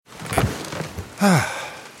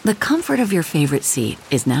The comfort of your favorite seat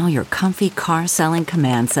is now your comfy car-selling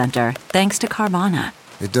command center, thanks to Carvana.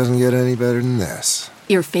 It doesn't get any better than this.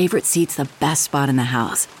 Your favorite seat's the best spot in the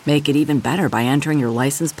house. Make it even better by entering your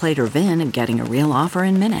license plate or VIN and getting a real offer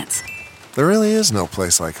in minutes. There really is no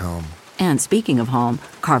place like home. And speaking of home,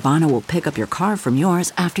 Carvana will pick up your car from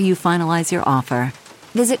yours after you finalize your offer.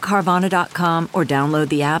 Visit Carvana.com or download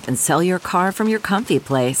the app and sell your car from your comfy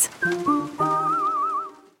place.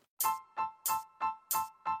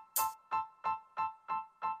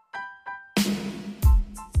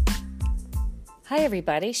 Hi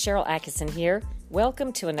everybody, Cheryl Atkinson here.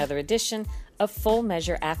 Welcome to another edition of Full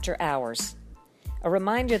Measure After Hours. A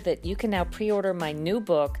reminder that you can now pre-order my new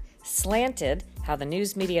book, Slanted, How the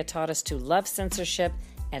News Media Taught Us to Love Censorship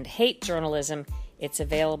and Hate Journalism. It's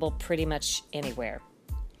available pretty much anywhere.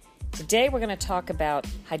 Today we're going to talk about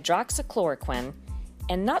hydroxychloroquine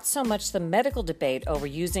and not so much the medical debate over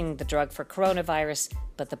using the drug for coronavirus,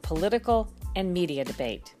 but the political and media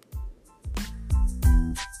debate.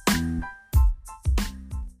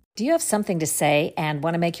 Do you have something to say and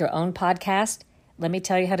want to make your own podcast? Let me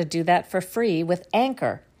tell you how to do that for free with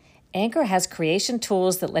Anchor. Anchor has creation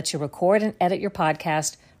tools that let you record and edit your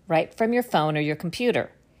podcast right from your phone or your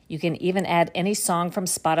computer. You can even add any song from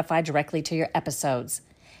Spotify directly to your episodes.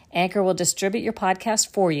 Anchor will distribute your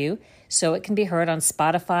podcast for you so it can be heard on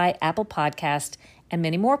Spotify, Apple Podcast, and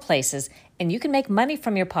many more places, and you can make money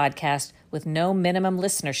from your podcast with no minimum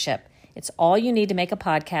listenership. It's all you need to make a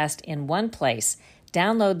podcast in one place.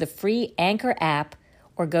 Download the free Anchor app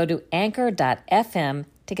or go to anchor.fm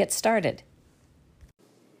to get started.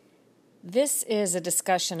 This is a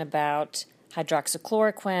discussion about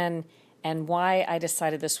hydroxychloroquine and why I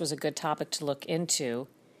decided this was a good topic to look into.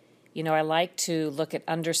 You know, I like to look at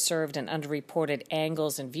underserved and underreported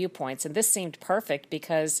angles and viewpoints, and this seemed perfect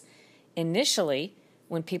because initially,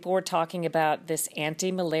 when people were talking about this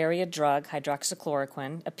anti-malaria drug,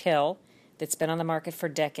 hydroxychloroquine, a pill that's been on the market for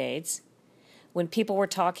decades, when people were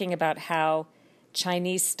talking about how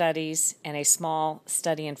Chinese studies and a small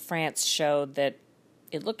study in France showed that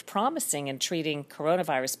it looked promising in treating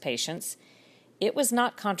coronavirus patients, it was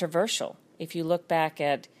not controversial if you look back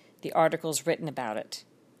at the articles written about it.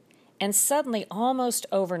 And suddenly, almost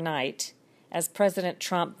overnight, as President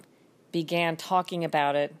Trump began talking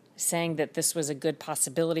about it, saying that this was a good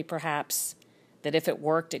possibility perhaps, that if it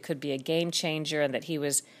worked it could be a game changer, and that he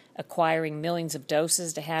was acquiring millions of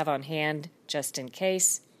doses to have on hand just in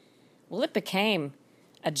case, well, it became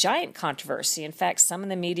a giant controversy. In fact, some in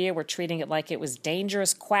the media were treating it like it was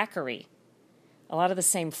dangerous quackery. A lot of the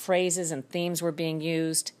same phrases and themes were being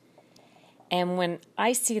used. And when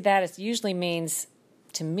I see that, it usually means,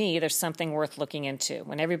 to me, there's something worth looking into,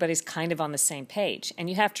 when everybody's kind of on the same page. And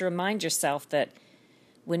you have to remind yourself that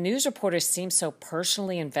when news reporters seem so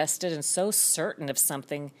personally invested and so certain of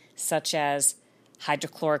something, such as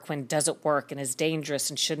hydroxychloroquine doesn't work and is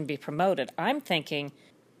dangerous and shouldn't be promoted, I'm thinking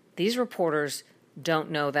these reporters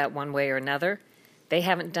don't know that one way or another. They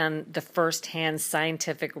haven't done the first-hand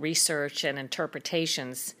scientific research and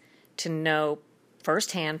interpretations to know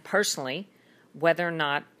firsthand, personally, whether or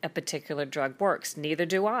not a particular drug works. Neither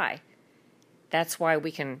do I. That's why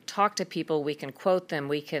we can talk to people, we can quote them,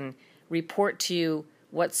 we can report to you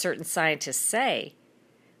what certain scientists say.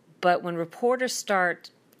 But when reporters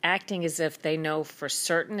start acting as if they know for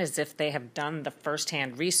certain, as if they have done the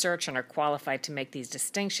first-hand research and are qualified to make these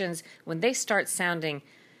distinctions, when they start sounding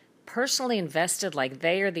personally invested like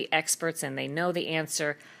they are the experts and they know the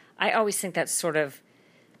answer, I always think that's sort of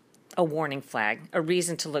a warning flag, a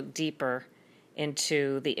reason to look deeper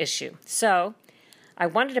into the issue. So I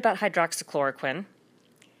wondered about hydroxychloroquine,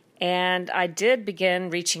 and I did begin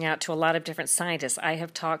reaching out to a lot of different scientists. I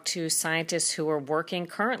have talked to scientists who are working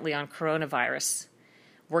currently on coronavirus,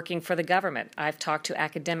 working for the government. I've talked to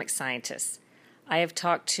academic scientists. I have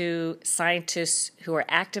talked to scientists who are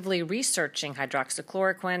actively researching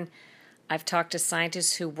hydroxychloroquine. I've talked to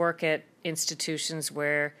scientists who work at institutions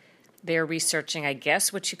where they're researching, I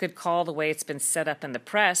guess, what you could call, the way it's been set up in the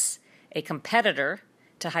press, a competitor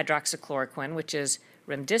to hydroxychloroquine, which is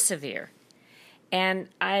remdesivir. And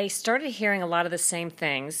I started hearing a lot of the same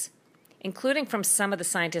things, including from some of the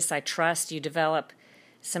scientists I trust. You develop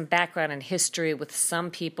some background and history with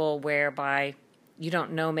some people whereby you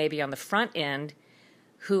don't know maybe on the front end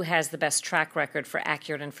who has the best track record for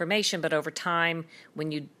accurate information, but over time,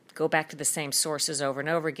 when you go back to the same sources over and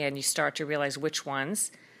over again, you start to realize which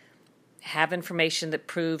ones have information that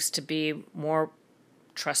proves to be more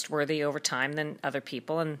trustworthy over time than other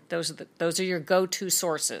people, and those are your go-to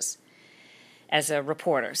sources as a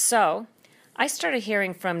reporter. So I started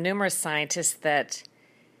hearing from numerous scientists that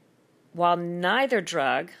While neither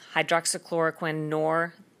drug, hydroxychloroquine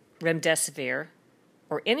nor remdesivir,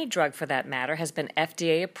 or any drug for that matter, has been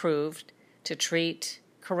FDA approved to treat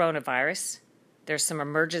coronavirus, there's some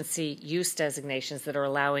emergency use designations that are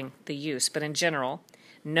allowing the use, but in general,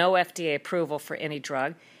 no FDA approval for any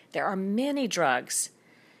drug. There are many drugs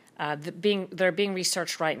that are being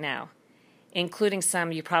researched right now, including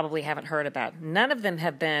some you probably haven't heard about. None of them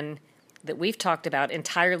have been, that we've talked about,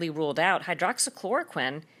 entirely ruled out.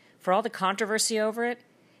 Hydroxychloroquine, for all the controversy over it,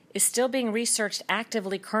 is still being researched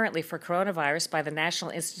actively currently for coronavirus by the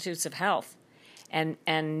National Institutes of Health and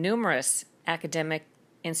numerous academic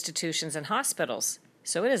institutions and hospitals.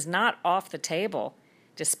 So it is not off the table,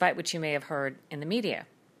 despite what you may have heard in the media.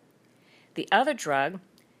 The other drug,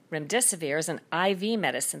 remdesivir, is an IV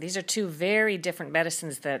medicine. These are two very different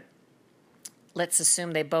medicines that, let's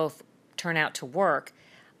assume they both turn out to work,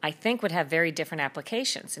 I think would have very different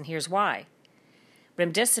applications, and here's why.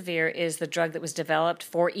 Remdesivir is the drug that was developed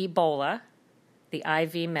for Ebola, the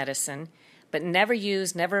IV medicine, but never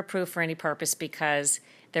used, never approved for any purpose because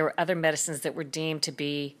there were other medicines that were deemed to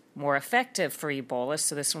be more effective for Ebola,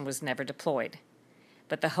 so this one was never deployed.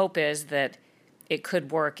 But the hope is that it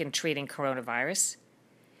could work in treating coronavirus.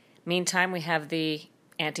 Meantime, we have the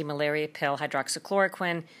anti-malaria pill,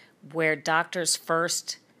 hydroxychloroquine, where doctors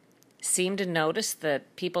first seemed to notice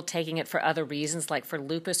that people taking it for other reasons, like for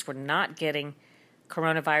lupus, were not getting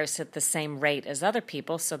coronavirus at the same rate as other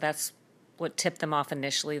people, so that's what tipped them off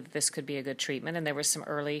initially that this could be a good treatment, and there were some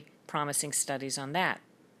early promising studies on that.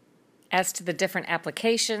 As to the different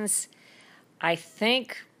applications, I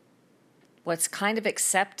think what's kind of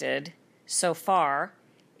accepted so far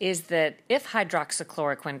is that if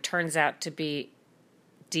hydroxychloroquine turns out to be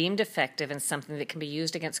deemed effective and something that can be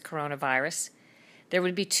used against coronavirus, there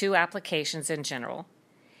would be two applications in general.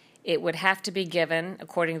 It would have to be given,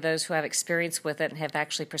 according to those who have experience with it and have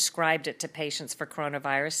actually prescribed it to patients for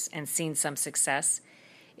coronavirus and seen some success.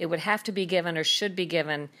 It would have to be given or should be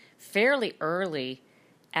given fairly early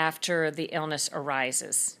after the illness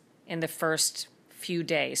arises, in the first few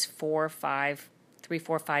days, 3,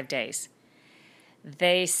 4, 5 days.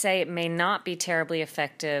 They say it may not be terribly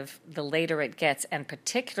effective the later it gets, and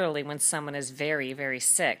particularly when someone is very, very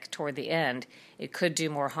sick toward the end, it could do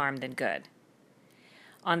more harm than good.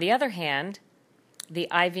 On the other hand, the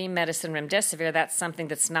IV medicine remdesivir, that's something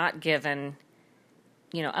that's not given,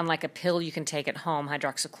 unlike a pill you can take at home,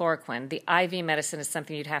 hydroxychloroquine. The IV medicine is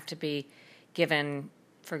something you'd have to be given,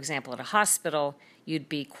 for example, at a hospital. You'd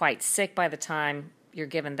be quite sick by the time you're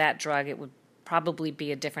given that drug. It would probably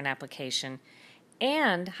be a different application.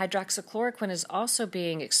 And hydroxychloroquine is also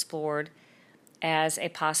being explored as a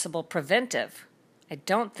possible preventive. I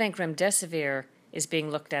don't think remdesivir is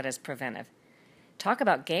being looked at as preventive. Talk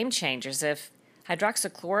about game changers. If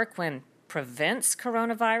hydroxychloroquine prevents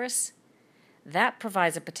coronavirus, that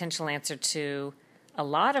provides a potential answer to a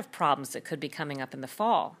lot of problems that could be coming up in the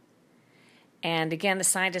fall. And again, the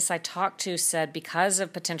scientists I talked to said because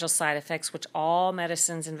of potential side effects, which all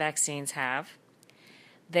medicines and vaccines have,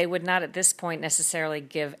 they would not at this point necessarily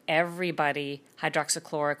give everybody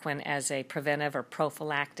hydroxychloroquine as a preventive or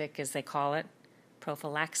prophylactic, as they call it.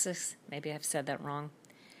 Prophylaxis, maybe I've said that wrong.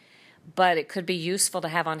 But it could be useful to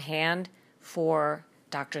have on hand for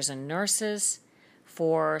doctors and nurses,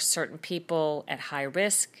 for certain people at high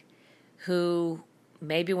risk who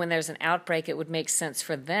maybe when there's an outbreak it would make sense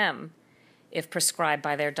for them, if prescribed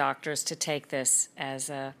by their doctors, to take this as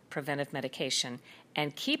a preventive medication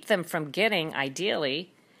and keep them from getting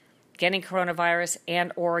coronavirus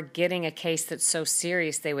and or getting a case that's so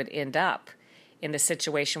serious they would end up in the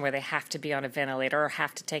situation where they have to be on a ventilator or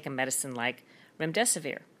have to take a medicine like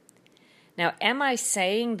remdesivir. Now, am I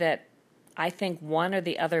saying that I think one or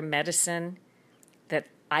the other medicine, that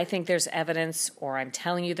I think there's evidence, or I'm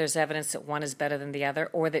telling you there's evidence that one is better than the other,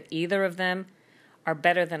 or that either of them are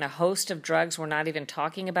better than a host of drugs we're not even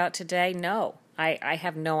talking about today? No, I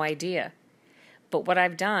have no idea. But what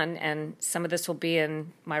I've done, and some of this will be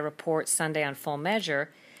in my report Sunday on Full Measure,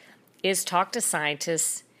 is talk to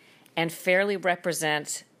scientists and fairly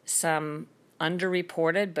represent some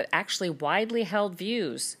underreported but actually widely held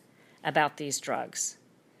views about these drugs.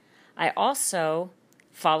 I also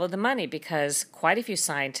follow the money because quite a few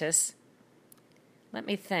scientists, let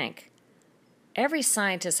me think, every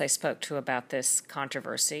scientist I spoke to about this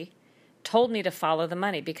controversy told me to follow the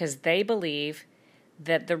money because they believe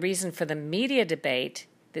that the reason for the media debate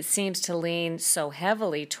that seems to lean so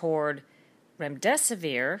heavily toward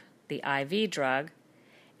remdesivir, the IV drug,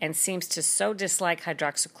 and seems to so dislike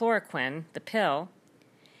hydroxychloroquine, the pill,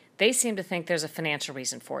 they seem to think there's a financial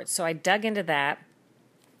reason for it. So I dug into that,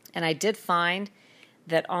 and I did find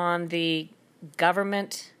that on the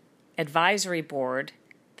government advisory board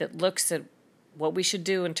that looks at what we should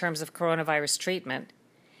do in terms of coronavirus treatment,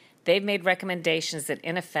 they've made recommendations that,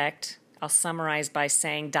 in effect, I'll summarize by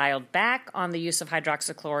saying dialed back on the use of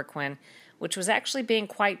hydroxychloroquine, which was actually being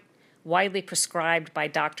quite widely prescribed by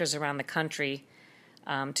doctors around the country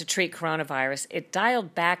to treat coronavirus. It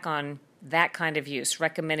dialed back on that kind of use,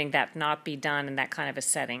 recommending that not be done in that kind of a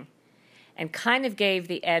setting, and kind of gave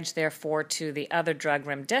the edge, therefore, to the other drug,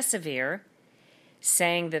 remdesivir,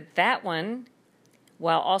 saying that that one,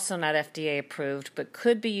 while also not FDA approved, but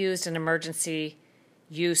could be used in emergency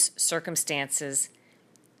use circumstances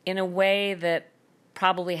in a way that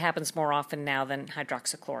probably happens more often now than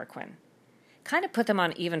hydroxychloroquine. Kind of put them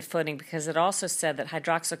on even footing, because it also said that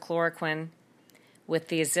hydroxychloroquine with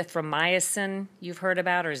the azithromycin you've heard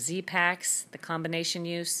about, or Z-Pax, the combination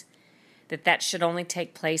use, that should only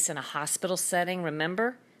take place in a hospital setting.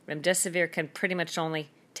 Remember, remdesivir can pretty much only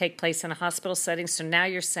take place in a hospital setting. So now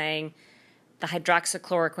you're saying the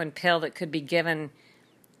hydroxychloroquine pill that could be given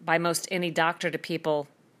by most any doctor to people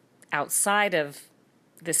outside of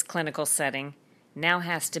this clinical setting now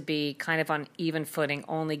has to be kind of on even footing,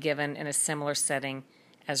 only given in a similar setting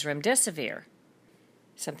as remdesivir.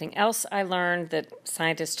 Something else I learned that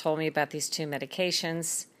scientists told me about these two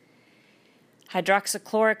medications: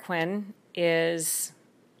 hydroxychloroquine is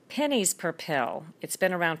pennies per pill. It's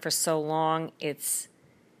been around for so long, it's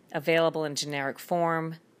available in generic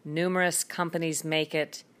form. Numerous companies make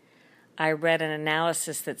it. I read an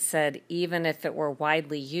analysis that said even if it were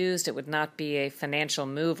widely used, it would not be a financial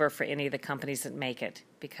mover for any of the companies that make it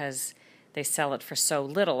because they sell it for so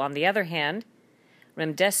little. On the other hand,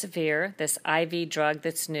 remdesivir, this IV drug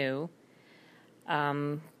that's new,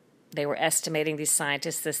 they were estimating, these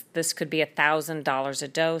scientists, this could be $1,000 a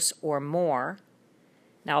dose or more.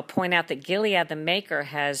 Now, I'll point out that Gilead, the maker,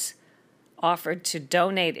 has offered to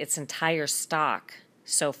donate its entire stock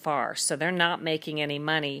so far. So they're not making any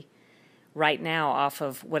money right now off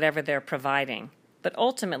of whatever they're providing. But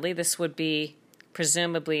ultimately, this would be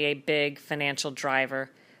presumably a big financial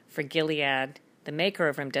driver for Gilead, the maker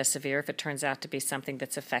of remdesivir, if it turns out to be something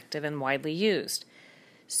that's effective and widely used.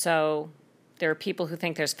 So there are people who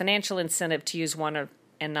think there's financial incentive to use one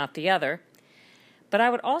and not the other. But I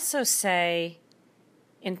would also say,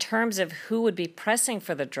 in terms of who would be pressing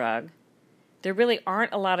for the drug, there really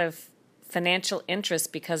aren't a lot of financial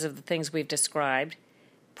interest because of the things we've described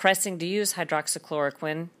pressing to use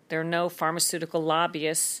hydroxychloroquine. There are no pharmaceutical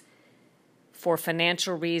lobbyists for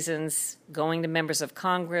financial reasons going to members of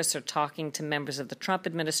Congress or talking to members of the Trump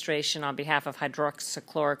administration on behalf of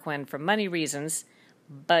hydroxychloroquine for money reasons.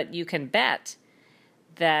 But you can bet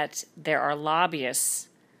that there are lobbyists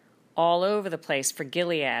all over the place for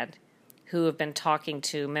Gilead who have been talking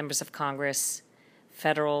to members of Congress,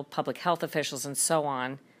 federal public health officials, and so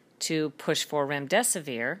on to push for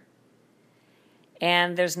remdesivir.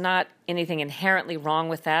 And there's not anything inherently wrong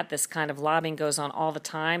with that. This kind of lobbying goes on all the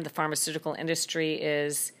time. The pharmaceutical industry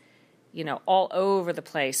is, all over the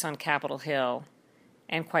place on Capitol Hill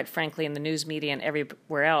and, quite frankly, in the news media and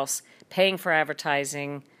everywhere else, paying for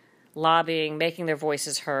advertising, lobbying, making their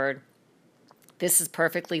voices heard. This is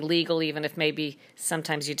perfectly legal, even if maybe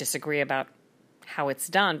sometimes you disagree about how it's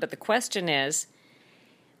done. But the question is,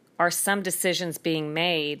 are some decisions being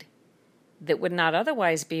made that would not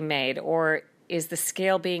otherwise be made, or is the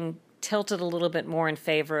scale being tilted a little bit more in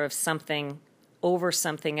favor of something over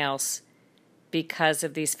something else because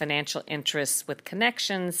of these financial interests with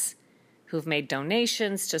connections who've made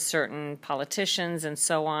donations to certain politicians and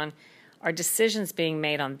so on? Are decisions being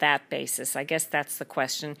made on that basis? I guess that's the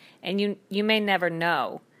question. And you may never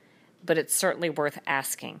know, but it's certainly worth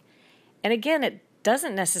asking. And again, it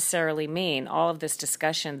doesn't necessarily mean, all of this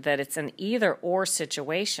discussion, that it's an either-or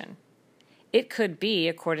situation. It could be,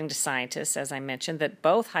 according to scientists, as I mentioned, that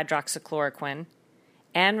both hydroxychloroquine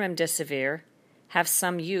and remdesivir have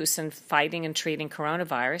some use in fighting and treating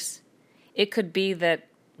coronavirus. It could be that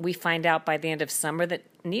we find out by the end of summer that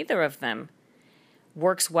neither of them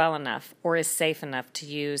works well enough or is safe enough to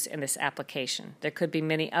use in this application. There could be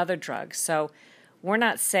many other drugs. So we're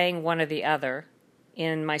not saying one or the other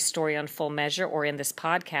in my story on Full Measure or in this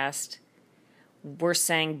podcast. We're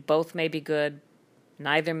saying both may be good,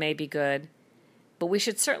 neither may be good. But we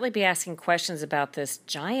should certainly be asking questions about this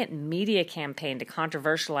giant media campaign to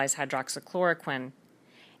controversialize hydroxychloroquine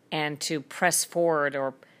and to press forward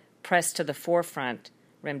or press to the forefront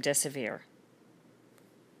remdesivir.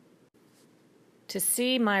 To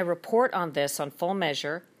see my report on this on Full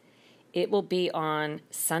Measure, it will be on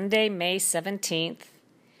Sunday, May 17th.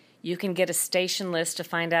 You can get a station list to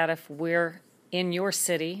find out if we're in your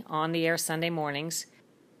city on the air Sunday mornings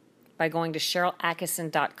by going to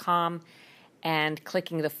SherylAttkisson.com and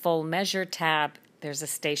clicking the Full Measure tab, there's a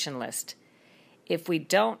station list. If we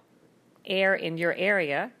don't air in your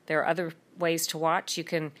area, there are other ways to watch. You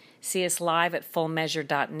can see us live at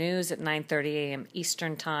fullmeasure.news at 9:30 a.m.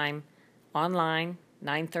 Eastern Time, online,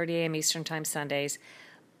 9:30 a.m. Eastern Time Sundays.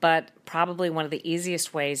 But probably one of the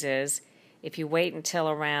easiest ways is if you wait until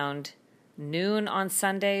around noon on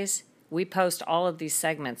Sundays, we post all of these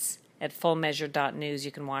segments at fullmeasure.news.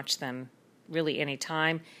 You can watch them really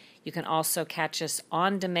anytime. You can also catch us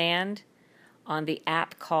on demand on the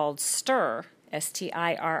app called Stirr,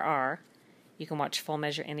 S-T-I-R-R. You can watch Full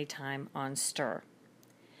Measure anytime on Stirr.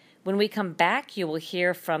 When we come back, you will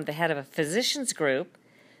hear from the head of a physicians group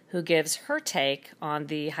who gives her take on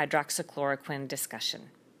the hydroxychloroquine discussion.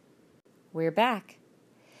 We're back.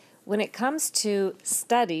 When it comes to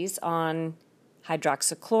studies on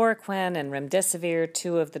hydroxychloroquine and remdesivir,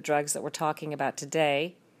 two of the drugs that we're talking about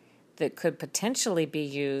today, that could potentially be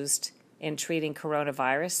used in treating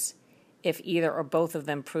coronavirus if either or both of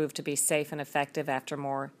them prove to be safe and effective after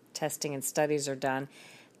more testing and studies are done,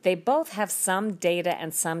 they both have some data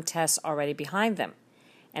and some tests already behind them.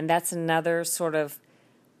 And that's another sort of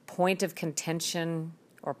point of contention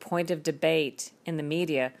or point of debate in the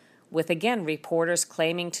media with, again, reporters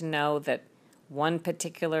claiming to know that one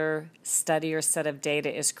particular study or set of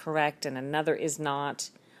data is correct and another is not,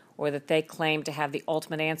 or that they claim to have the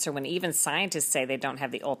ultimate answer when even scientists say they don't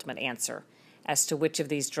have the ultimate answer as to which of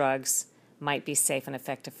these drugs might be safe and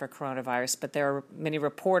effective for coronavirus. But there are many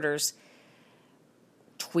reporters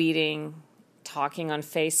tweeting, talking on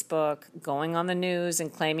Facebook, going on the news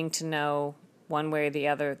and claiming to know one way or the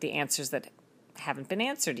other the answers that haven't been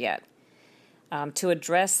answered yet. To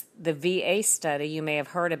address the VA study you may have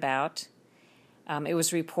heard about, it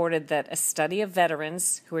was reported that a study of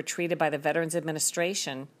veterans who were treated by the Veterans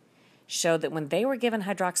Administration showed that when they were given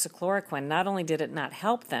hydroxychloroquine, not only did it not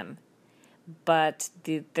help them, but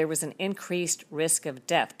there was an increased risk of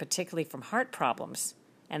death, particularly from heart problems.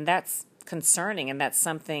 And that's concerning, and that's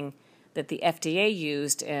something that the FDA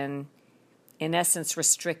used in essence,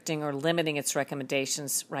 restricting or limiting its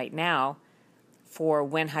recommendations right now for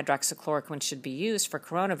when hydroxychloroquine should be used for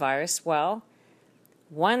coronavirus. Well,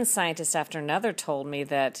 one scientist after another told me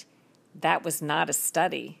that that was not a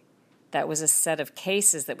study. That was a set of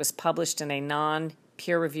cases that was published in a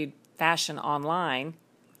non-peer-reviewed fashion online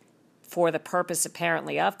for the purpose,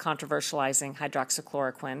 apparently, of controversializing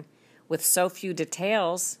hydroxychloroquine with so few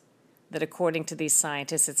details that, according to these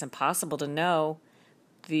scientists, it's impossible to know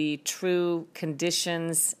the true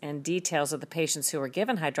conditions and details of the patients who were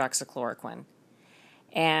given hydroxychloroquine.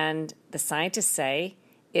 And the scientists say,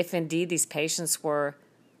 if indeed these patients were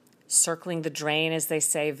circling the drain, as they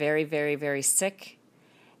say, very, very, very sick,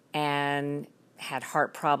 and had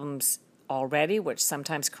heart problems already, which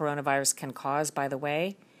sometimes coronavirus can cause, by the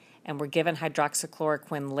way, and were given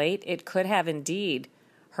hydroxychloroquine late, it could have indeed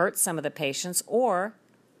hurt some of the patients, or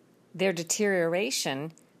their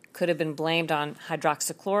deterioration could have been blamed on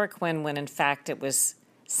hydroxychloroquine when in fact it was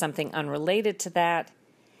something unrelated to that.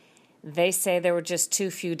 They say there were just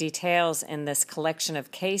too few details in this collection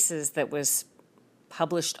of cases that was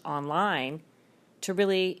published online to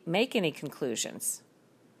really make any conclusions.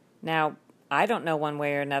 Now, I don't know one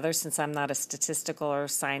way or another, since I'm not a statistical or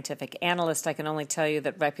scientific analyst. I can only tell you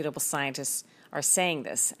that reputable scientists are saying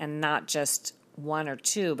this, and not just one or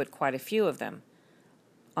two, but quite a few of them.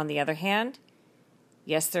 On the other hand,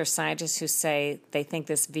 yes, there are scientists who say they think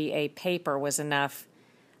this VA paper was enough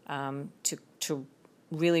to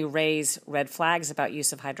really raise red flags about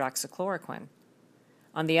use of hydroxychloroquine.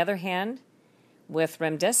 On the other hand, with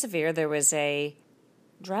remdesivir, there was a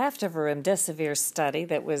draft of a remdesivir study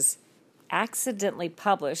that was accidentally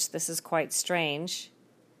published. This is quite strange.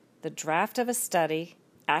 The draft of a study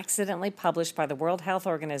accidentally published by the World Health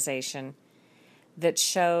Organization that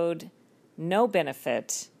showed no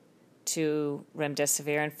benefit to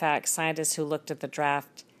remdesivir. In fact, scientists who looked at the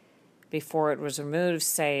draft before it was removed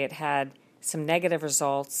say it had some negative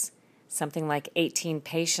results. Something like 18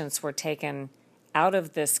 patients were taken out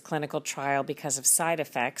of this clinical trial because of side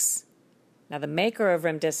effects. Now, the maker of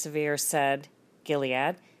remdesivir said,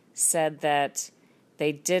 Gilead, said that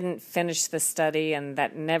they didn't finish the study and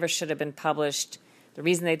that never should have been published. The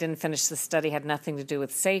reason they didn't finish the study had nothing to do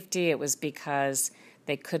with safety. It was because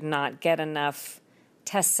they could not get enough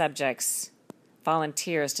test subjects,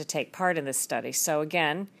 volunteers, to take part in this study. So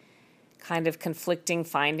again, kind of conflicting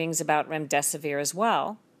findings about remdesivir as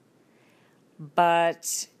well.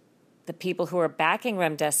 But the people who are backing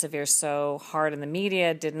remdesivir so hard in the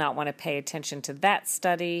media did not want to pay attention to that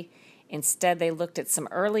study. Instead, they looked at some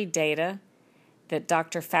early data that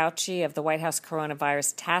Dr. Fauci of the White House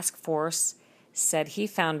Coronavirus Task Force said he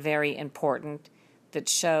found very important that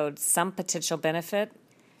showed some potential benefit.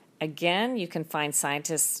 Again, you can find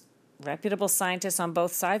scientists, reputable scientists on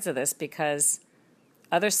both sides of this, because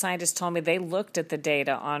other scientists told me they looked at the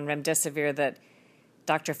data on remdesivir that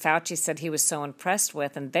Dr. Fauci said he was so impressed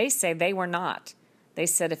with, and they say they were not. They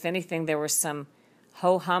said, if anything, there were some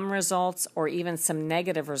ho-hum results or even some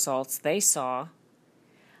negative results they saw.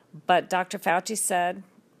 But Dr. Fauci said,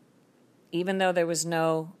 even though there was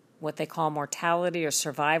no what they call mortality or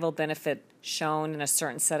survival benefit shown in a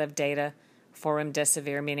certain set of data for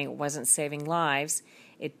remdesivir, meaning it wasn't saving lives,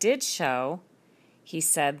 it did show, he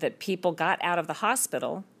said, that people got out of the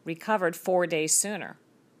hospital, recovered 4 days sooner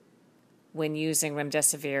when using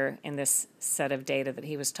remdesivir in this set of data that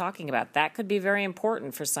he was talking about. That could be very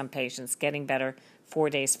important for some patients, getting better 4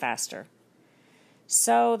 days faster.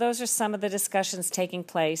 So those are some of the discussions taking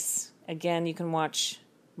place. Again, you can watch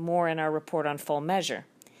more in our report on Full Measure.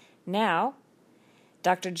 Now,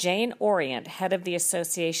 Dr. Jane Orient, head of the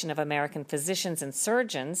Association of American Physicians and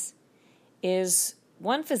Surgeons, is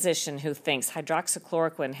one physician who thinks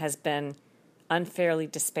hydroxychloroquine has been unfairly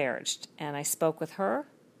disparaged. And I spoke with her.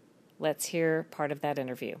 Let's hear part of that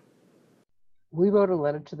interview. We wrote a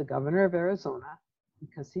letter to the governor of Arizona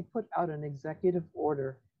because he put out an executive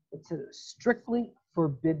order that said it was strictly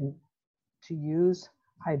forbidden to use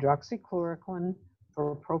hydroxychloroquine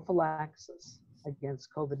for prophylaxis against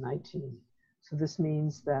COVID-19. So this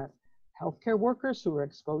means that healthcare workers who are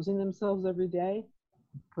exposing themselves every day,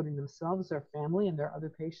 putting themselves, their family, and their other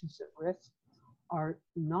patients at risk, are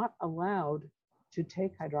not allowed to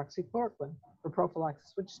take hydroxychloroquine for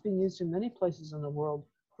prophylaxis, which is being used in many places in the world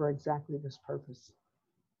for exactly this purpose.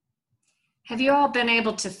 Have you all been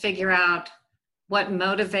able to figure out what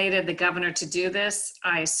motivated the governor to do this?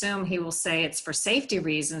 I assume he will say it's for safety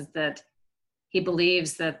reasons, that he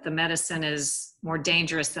believes that the medicine is more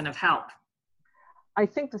dangerous than of help. I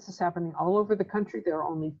think this is happening all over the country. There are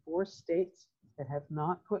only 4 states that have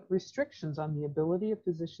not put restrictions on the ability of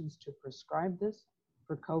physicians to prescribe this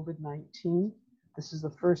for COVID-19. This is the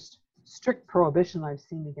first strict prohibition I've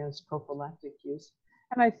seen against prophylactic use.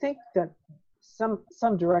 And I think that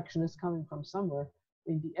some direction is coming from somewhere.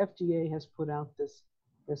 I mean, the FDA has put out this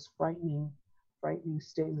frightening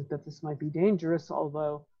statement that this might be dangerous,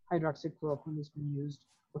 although hydroxychloroquine has been used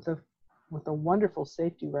with a wonderful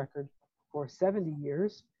safety record for 70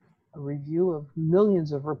 years. A review of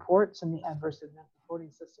millions of reports in the adverse event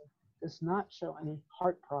reporting system does not show any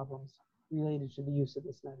heart problems related to the use of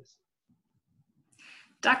this medicine.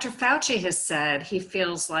 Dr. Fauci has said he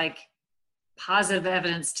feels like positive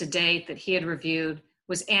evidence to date that he had reviewed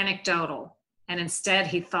was anecdotal, and instead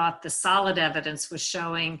he thought the solid evidence was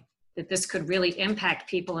showing that this could really impact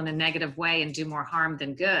people in a negative way and do more harm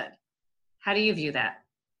than good. How do you view that?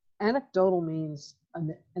 Anecdotal means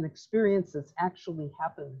an experience that's actually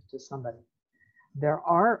happened to somebody. There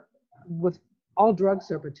are, with all drugs,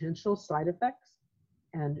 there are potential side effects,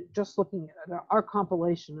 and just looking at our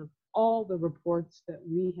compilation of all the reports that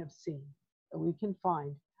we have seen, that we can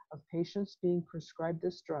find of patients being prescribed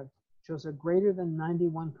this drug, shows a greater than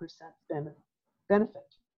 91%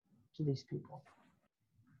 benefit to these people.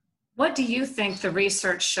 What do you think the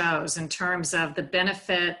research shows in terms of the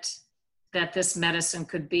benefit that this medicine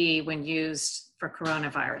could be when used for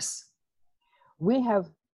coronavirus? We have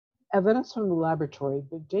evidence from the laboratory,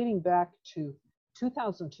 but dating back to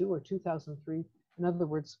 2002 or 2003, in other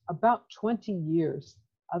words, about 20 years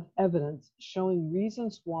of evidence showing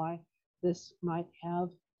reasons why this might have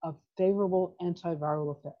a favorable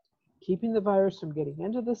antiviral effect, keeping the virus from getting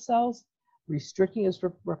into the cells, restricting its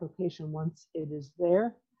replication once it is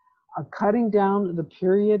there, cutting down the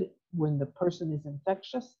period when the person is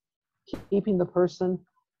infectious, keeping the person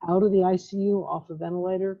out of the ICU, off the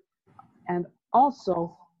ventilator, and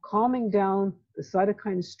also calming down the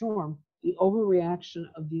cytokine storm, the overreaction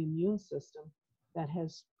of the immune system that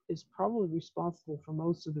is probably responsible for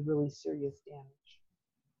most of the really serious damage.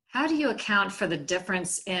 How do you account for the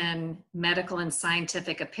difference in medical and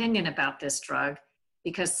scientific opinion about this drug?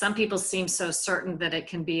 Because some people seem so certain that it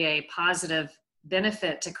can be a positive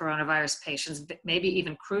benefit to coronavirus patients, maybe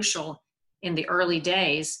even crucial in the early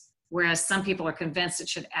days, whereas some people are convinced it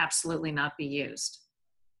should absolutely not be used.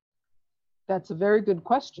 That's a very good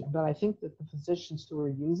question, but I think that the physicians who are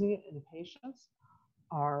using it in the patients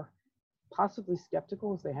are possibly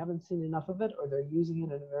skeptical if they haven't seen enough of it or they're using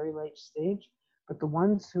it at a very late stage. But the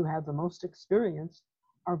ones who have the most experience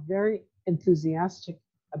are very enthusiastic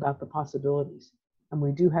about the possibilities. And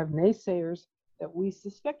we do have naysayers that we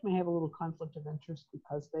suspect may have a little conflict of interest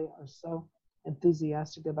because they are so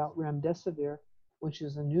enthusiastic about remdesivir, which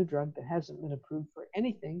is a new drug that hasn't been approved for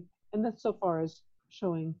anything, and that so far is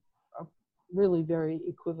showing really very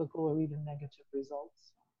equivocal or even negative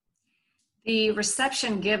results. The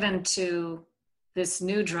reception given to this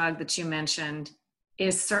new drug that you mentioned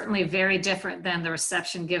is certainly very different than the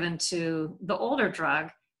reception given to the older drug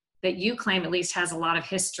that you claim at least has a lot of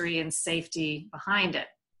history and safety behind it.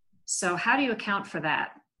 So how do you account for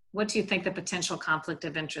that? What do you think the potential conflict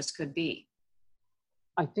of interest could be?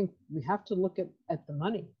 I think we have to look at the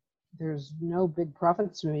money. There's no big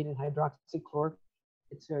profits made in hydroxychloroquine.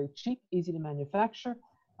 It's very cheap, easy to manufacture.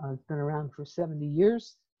 It's been around for 70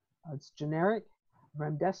 years. It's generic.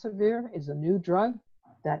 Remdesivir is a new drug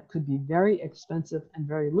that could be very expensive and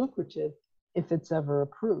very lucrative if it's ever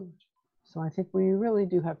approved. So I think we really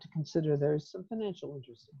do have to consider there's some financial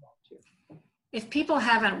interest involved here. If people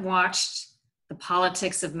haven't watched the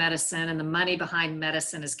politics of medicine and the money behind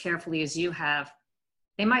medicine as carefully as you have,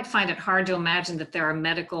 they might find it hard to imagine that there are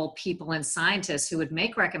medical people and scientists who would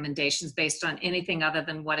make recommendations based on anything other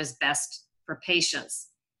than what is best for patients.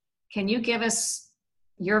 Can you give us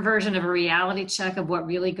your version of a reality check of what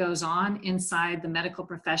really goes on inside the medical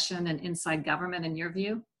profession and inside government in your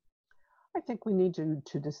view? I think we need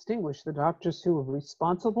to distinguish the doctors who are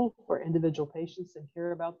responsible for individual patients and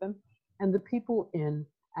care about them, and the people in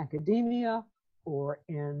academia or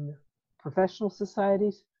in professional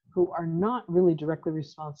societies who are not really directly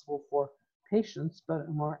responsible for patients, but are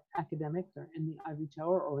more academic. They're in the ivory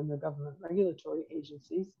tower or in the government regulatory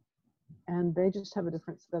agencies, and they just have a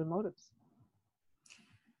different set of motives.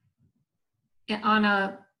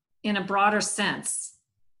 In a broader sense,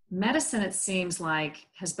 medicine, it seems like,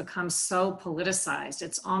 has become so politicized.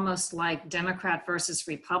 It's almost like Democrat versus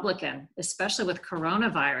Republican, especially with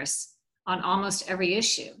coronavirus, on almost every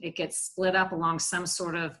issue. It gets split up along some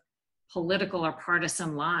sort of political or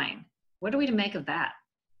partisan line. What are we to make of that?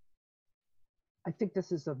 I think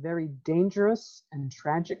this is a very dangerous and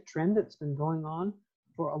tragic trend that's been going on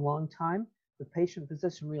for a long time. The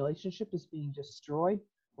patient-physician relationship is being destroyed.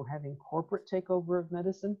 We're having corporate takeover of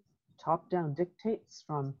medicine, top-down dictates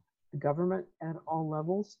from the government at all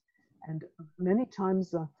levels. And many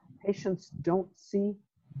times patients don't see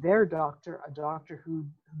their doctor, a doctor who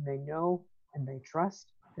they know and they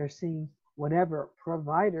trust. They're seeing whatever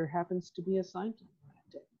provider happens to be assigned to them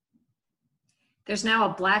that day. There's now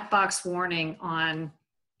a black box warning on,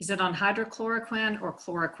 is it on hydrochloroquine or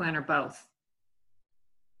chloroquine or both?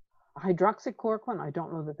 Hydroxychloroquine, I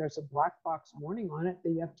don't know that there's a black box warning on it.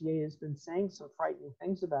 The FDA has been saying some frightening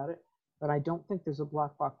things about it, but I don't think there's a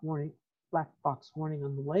black box warning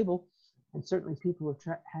on the label. And certainly people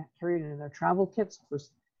have carried it in their travel kits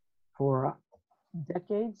for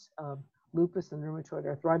decades. Lupus and rheumatoid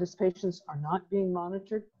arthritis patients are not being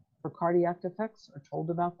monitored for cardiac effects or told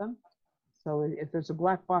about them. So if there's a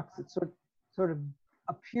black box, it sort of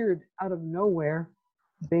appeared out of nowhere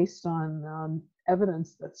based on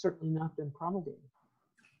evidence that's certainly not been promulgated.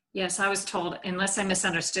 Yes, I was told, unless I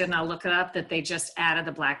misunderstood, and I'll look it up, that they just added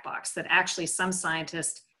the black box, that actually some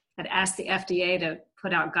scientists had asked the FDA to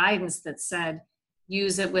put out guidance that said,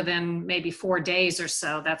 use it within maybe 4 days or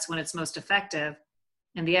so, that's when it's most effective.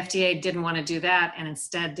 And the FDA didn't want to do that and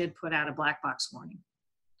instead did put out a black box warning.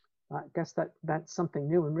 I guess that's something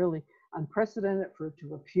new and really unprecedented for it to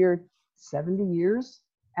have appeared 70 years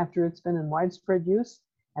after it's been in widespread use.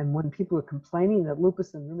 And when people are complaining that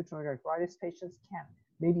lupus and rheumatoid arthritis patients can't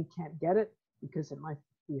get it because it might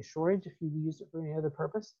be a shortage if you use it for any other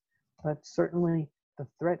purpose. But certainly the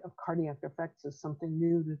threat of cardiac effects is something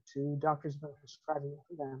new to doctors who have been prescribing it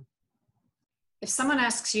for them. If someone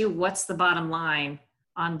asks you what's the bottom line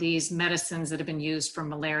on these medicines that have been used for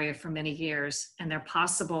malaria for many years and their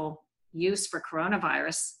possible use for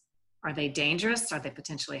coronavirus, are they dangerous? Are they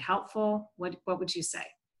potentially helpful? What would you say?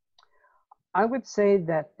 I would say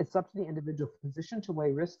that it's up to the individual physician to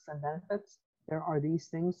weigh risks and benefits. There are these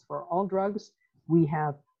things for all drugs. We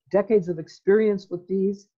have decades of experience with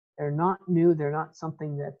these. They're not new. They're not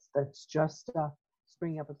something that's just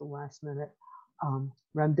springing up at the last minute.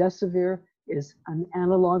 Remdesivir is an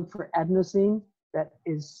analog for adenosine that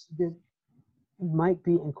might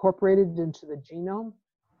be incorporated into the genome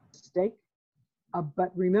stake.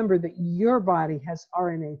 But remember that your body has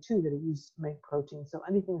RNA too that it uses to make protein. So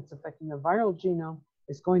anything that's affecting the viral genome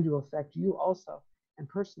is going to affect you also. And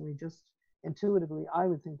personally, just intuitively, I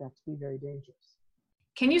would think that to be very dangerous.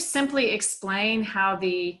 Can you simply explain how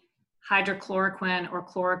the hydrochloroquine or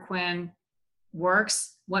chloroquine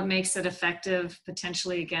works? What makes it effective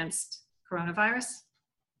potentially against coronavirus?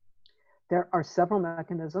 There are several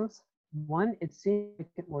mechanisms. One, it seems to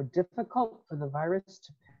make it more difficult for the virus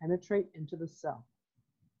to penetrate into the cell.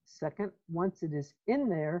 Second, once it is in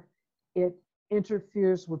there, it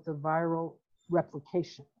interferes with the viral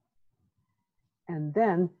replication. And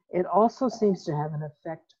then it also seems to have an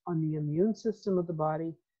effect on the immune system of the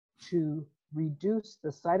body to reduce the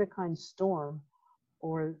cytokine storm,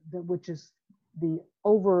 which is the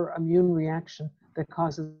over immune reaction that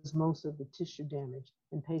causes most of the tissue damage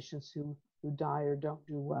in patients who die or don't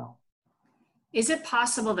do well. Is it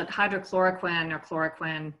possible that hydrochloroquine or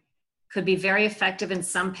chloroquine could be very effective in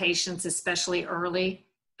some patients, especially early,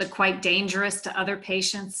 but quite dangerous to other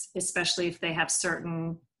patients, especially if they have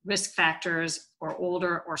certain risk factors or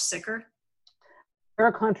older or sicker? There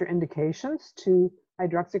are contraindications to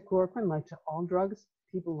hydroxychloroquine, like to all drugs.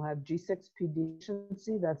 People who have G6PD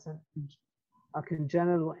deficiency, that's a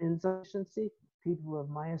congenital enzyme deficiency, people who have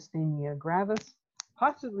myasthenia gravis,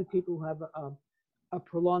 possibly people who have a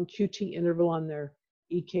prolonged QT interval on their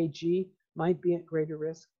EKG might be at greater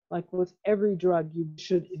risk. Like with every drug, you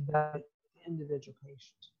should evaluate the individual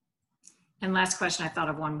patient. And last question, I thought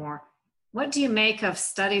of one more. What do you make of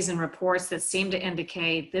studies and reports that seem to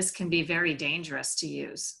indicate this can be very dangerous to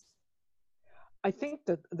use? I think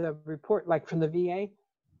that the report, like from the VA,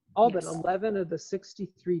 all Yes. but 11 of the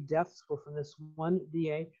 63 deaths were from this one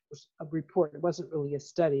VA report. It wasn't really a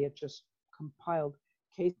study, it just compiled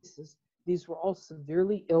cases. These were all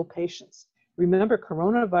severely ill patients. Remember,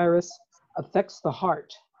 coronavirus affects the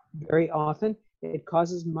heart very often. It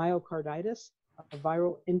causes myocarditis, a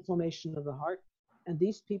viral inflammation of the heart. And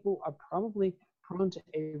these people are probably prone to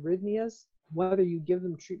arrhythmias, whether you give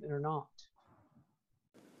them treatment or not.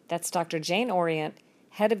 That's Dr. Jane Orient,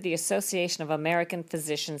 head of the Association of American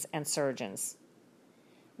Physicians and Surgeons.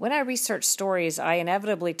 When I research stories, I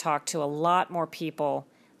inevitably talk to a lot more people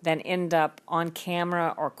than end up on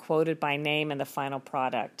camera or quoted by name in the final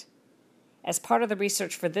product. As part of the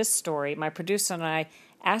research for this story, my producer and I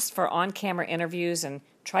asked for on-camera interviews and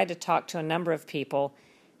tried to talk to a number of people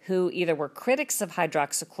who either were critics of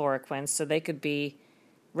hydroxychloroquine so they could be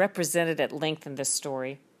represented at length in this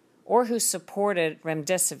story, or who supported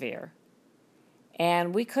remdesivir.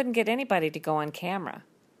 And we couldn't get anybody to go on camera.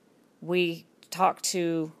 We talked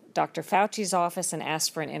to Dr. Fauci's office and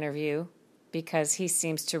asked for an interview because he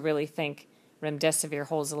seems to really think remdesivir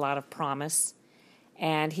holds a lot of promise,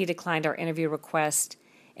 and he declined our interview request.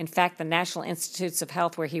 In fact, the National Institutes of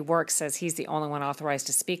Health where he works says he's the only one authorized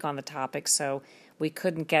to speak on the topic, so we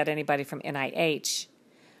couldn't get anybody from NIH.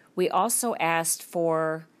 We also asked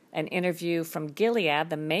for an interview from Gilead,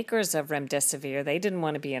 the makers of remdesivir. They didn't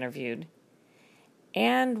want to be interviewed.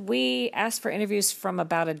 And we asked for interviews from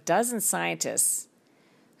about a dozen scientists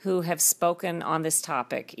who have spoken on this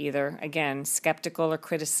topic, either, again, skeptical or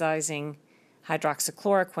criticizing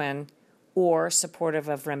hydroxychloroquine or supportive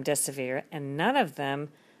of remdesivir, and none of them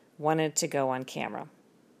wanted to go on camera.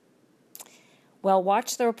 Well,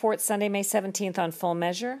 watch the report Sunday, May 17th on Full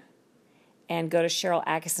Measure, and go to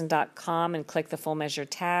CherylAtkinson.com and click the Full Measure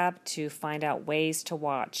tab to find out ways to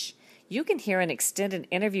watch. You can hear an extended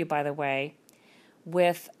interview, by the way,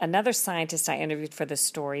 with another scientist I interviewed for this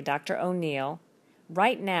story, Dr. O'Neill,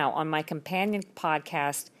 right now on my companion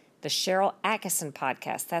podcast, the Cheryl Atkinson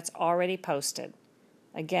Podcast. That's already posted.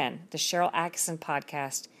 Again, the Cheryl Atkinson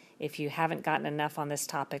Podcast, if you haven't gotten enough on this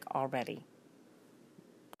topic already.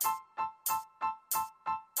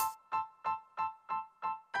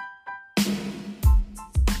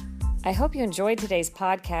 I hope you enjoyed today's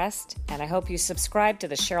podcast, and I hope you subscribe to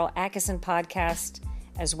the Cheryl Atkinson Podcast,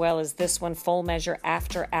 as well as this one, Full Measure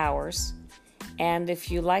After Hours. And if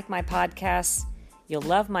you like my podcasts, you'll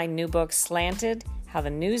love my new book, Slanted, How the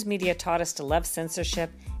News Media Taught Us to Love Censorship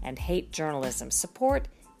and Hate Journalism. Support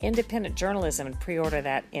independent journalism and pre-order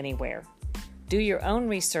that anywhere. Do your own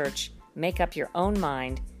research, make up your own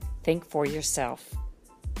mind, think for yourself.